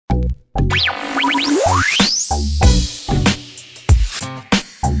Welcome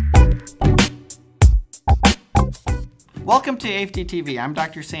to AFD TV. I'm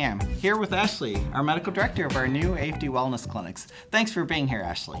Dr. Sam, here with Ashley, our medical director of our new AFD Wellness Clinics. Thanks for being here,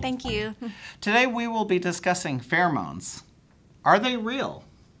 Ashley. Thank you. Today we will be discussing pheromones. Are they real?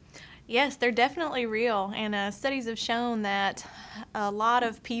 Yes, they're definitely real, and studies have shown that a lot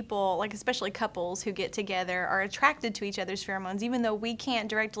of people, like especially couples who get together, are attracted to each other's pheromones, even though we can't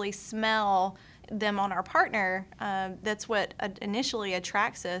directly smell them on our partner. That's what initially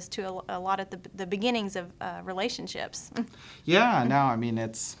attracts us to a lot of the beginnings of relationships. Yeah, no, I mean,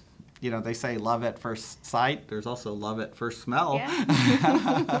 it's, you know, they say love at first sight. There's also love at first smell.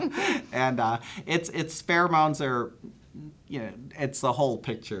 Yeah. And it's pheromones are, you know, it's the whole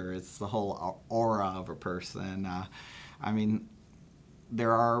picture. It's the whole aura of a person. I mean,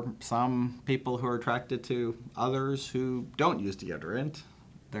 there are some people who are attracted to others who don't use deodorant.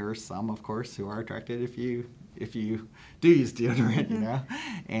 There are some, of course, who are attracted if you do use deodorant, you know,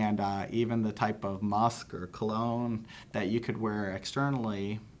 and even the type of musk or cologne that you could wear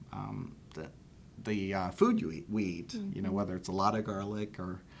externally, the food we eat, you know, whether it's a lot of garlic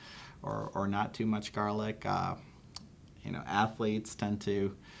or not too much garlic. You know, athletes tend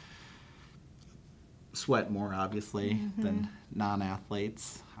to sweat more, obviously, than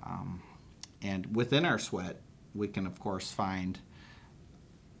non-athletes, and within our sweat, we can, of course, find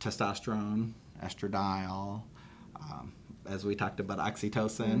testosterone, estradiol, as we talked about,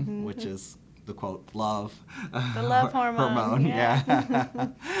 oxytocin, which is the quote love, The love hormone. Yeah.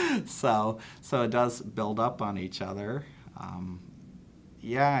 so it does build up on each other.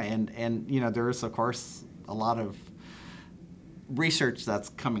 Yeah, and you know, there is, of course, a lot of research that's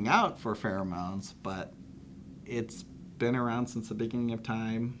coming out for pheromones, but it's been around since the beginning of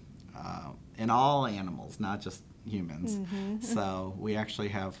time in all animals, not just humans. So we actually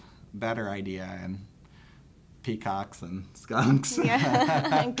have better idea in peacocks and skunks.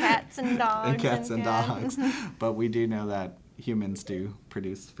 Yeah, and cats and dogs. And cats and dogs. But we do know that humans do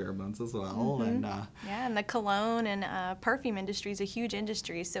produce pheromones as well. And yeah, and the cologne and perfume industry is a huge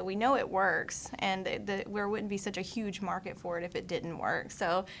industry, so we know it works, and there wouldn't be such a huge market for it if it didn't work.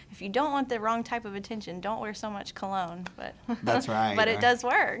 So if you don't want the wrong type of attention, don't wear so much cologne. But that's right. But it does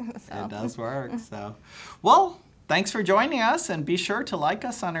work. So. It does work. So, well, thanks for joining us, and be sure to like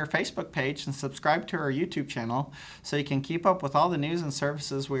us on our Facebook page and subscribe to our YouTube channel so you can keep up with all the news and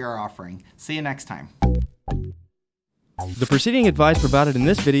services we are offering. See you next time. The preceding advice provided in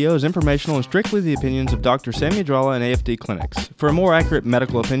this video is informational and strictly the opinions of Dr. Samudrala and AFD Clinics. For a more accurate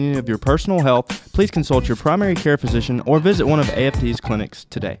medical opinion of your personal health, please consult your primary care physician or visit one of AFD's clinics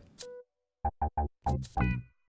today.